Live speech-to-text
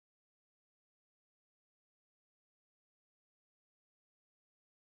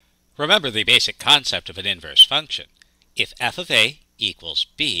Remember the basic concept of an inverse function. If f of a equals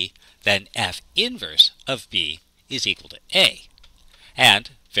b, then f inverse of b is equal to a.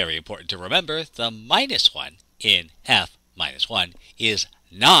 And, very important to remember, the minus 1 in f minus 1 is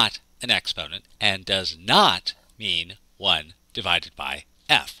not an exponent and does not mean 1 divided by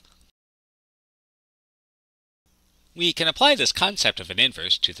f. We can apply this concept of an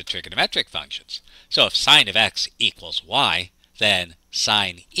inverse to the trigonometric functions. So if sine of x equals y, then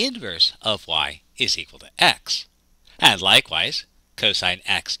sine inverse of y is equal to x. And likewise, cosine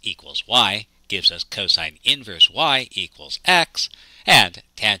x equals y gives us cosine inverse y equals x, and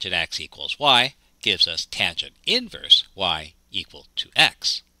tangent x equals y gives us tangent inverse y equal to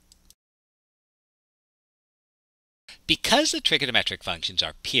x. Because the trigonometric functions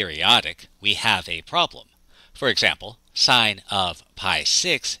are periodic, we have a problem. For example, sine of pi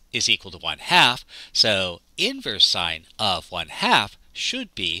 6 is equal to 1/2, so inverse sine of 1/2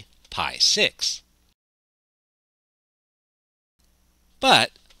 should be pi 6.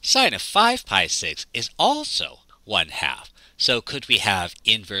 But sine of 5 pi 6 is also 1/2, so could we have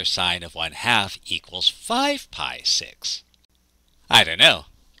inverse sine of 1/2 equals 5 pi 6? I don't know.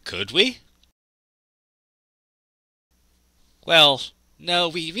 Could we? Well, no,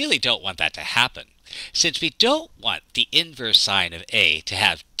 we really don't want that to happen. Since we don't want the inverse sine of a to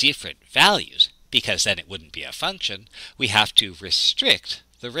have different values, because then it wouldn't be a function, we have to restrict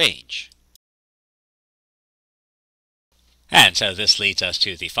the range. And so this leads us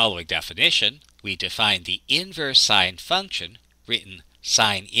to the following definition. We define the inverse sine function, written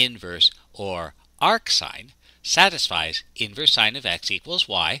sine inverse or arcsine, satisfies inverse sine of x equals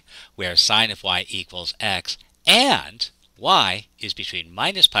y, where sine of y equals x, and y is between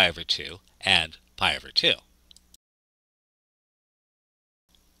minus pi over 2 and pi over 2.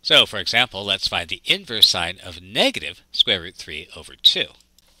 So, for example, let's find the inverse sine of negative square root 3 over 2.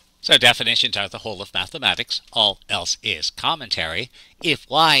 So definitions are the whole of mathematics, all else is commentary. If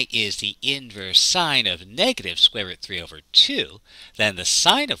y is the inverse sine of negative square root 3 over 2, then the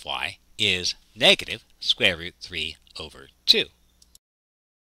sine of y is negative square root 3 over 2.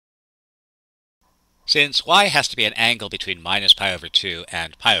 Since y has to be an angle between minus pi over 2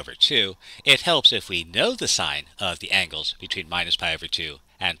 and pi over 2, it helps if we know the sign of the angles between minus pi over 2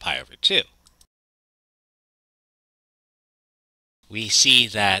 and pi over 2. We see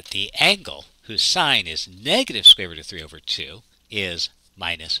that the angle whose sine is negative square root of 3 over 2 is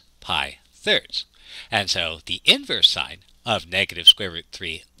minus pi thirds. And so the inverse sine of negative square root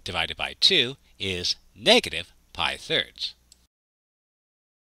 3 divided by 2 is negative pi thirds.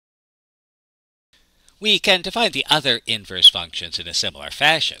 We can define the other inverse functions in a similar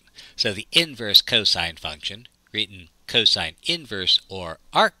fashion. So the inverse cosine function, written cosine inverse or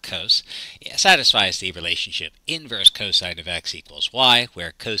arccos, satisfies the relationship inverse cosine of x equals y,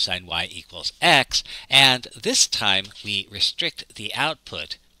 where cosine y equals x, and this time we restrict the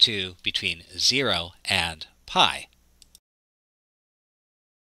output to between 0 and pi.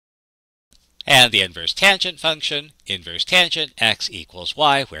 And the inverse tangent function, inverse tangent x equals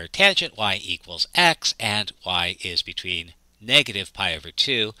y, where tangent y equals x, and y is between negative pi over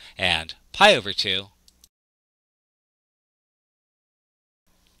 2 and pi over 2.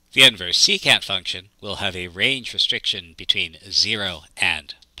 The inverse secant function will have a range restriction between 0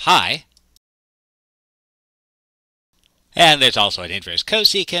 and pi. And there's also an inverse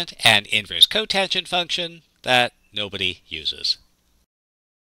cosecant and inverse cotangent function that nobody uses.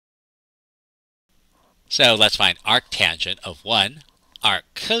 So let's find arctangent of 1,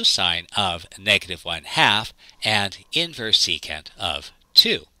 arccosine of negative 1/2, and inverse secant of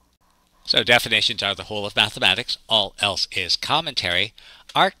 2. So definitions are the whole of mathematics, all else is commentary.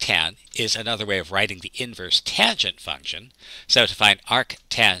 Arctan is another way of writing the inverse tangent function. So to find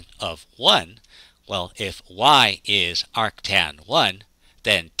arctan of 1, well, if y is arctan 1,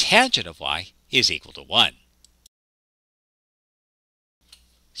 then tangent of y is equal to 1.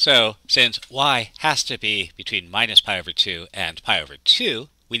 So, since y has to be between minus pi over 2 and pi over 2,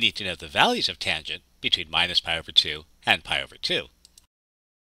 we need to know the values of tangent between minus pi over 2 and pi over 2.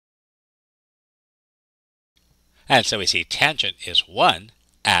 And so we see tangent is 1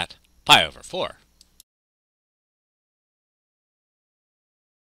 at pi over 4.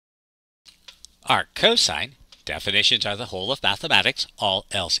 Arccosine, definitions are the whole of mathematics, all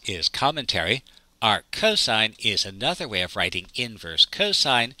else is commentary. Arccosine is another way of writing inverse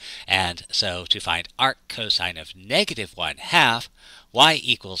cosine, and so to find arccosine of negative 1/2, y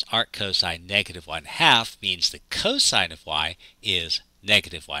equals arccosine negative 1/2 means the cosine of y is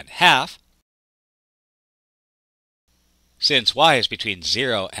negative 1/2. Since y is between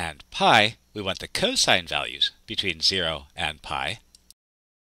 0 and pi, we want the cosine values between 0 and pi.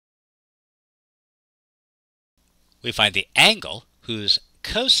 we find the angle whose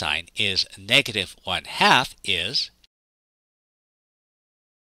cosine is negative 1/2 is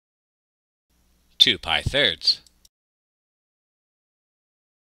 2 pi thirds.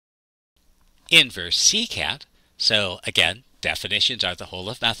 Inverse secant, so again, definitions are the whole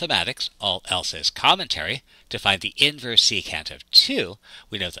of mathematics, all else is commentary. To find the inverse secant of 2,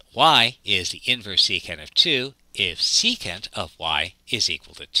 we know that y is the inverse secant of 2 if secant of y is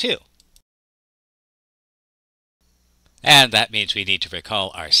equal to 2. And that means we need to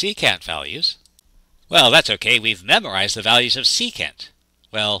recall our secant values. Well, that's okay, we've memorized the values of secant.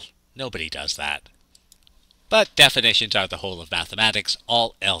 Well, nobody does that. But definitions are the whole of mathematics,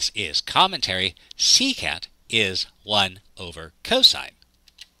 all else is commentary. Secant is 1 over cosine.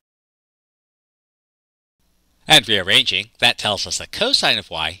 And rearranging, that tells us that cosine of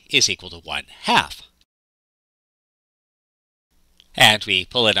y is equal to 1/2. And we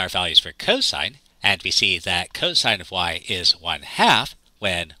pull in our values for cosine, and we see that cosine of y is 1/2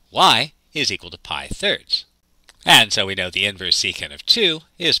 when y is equal to pi thirds. And so we know the inverse secant of 2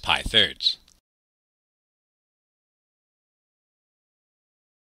 is pi thirds.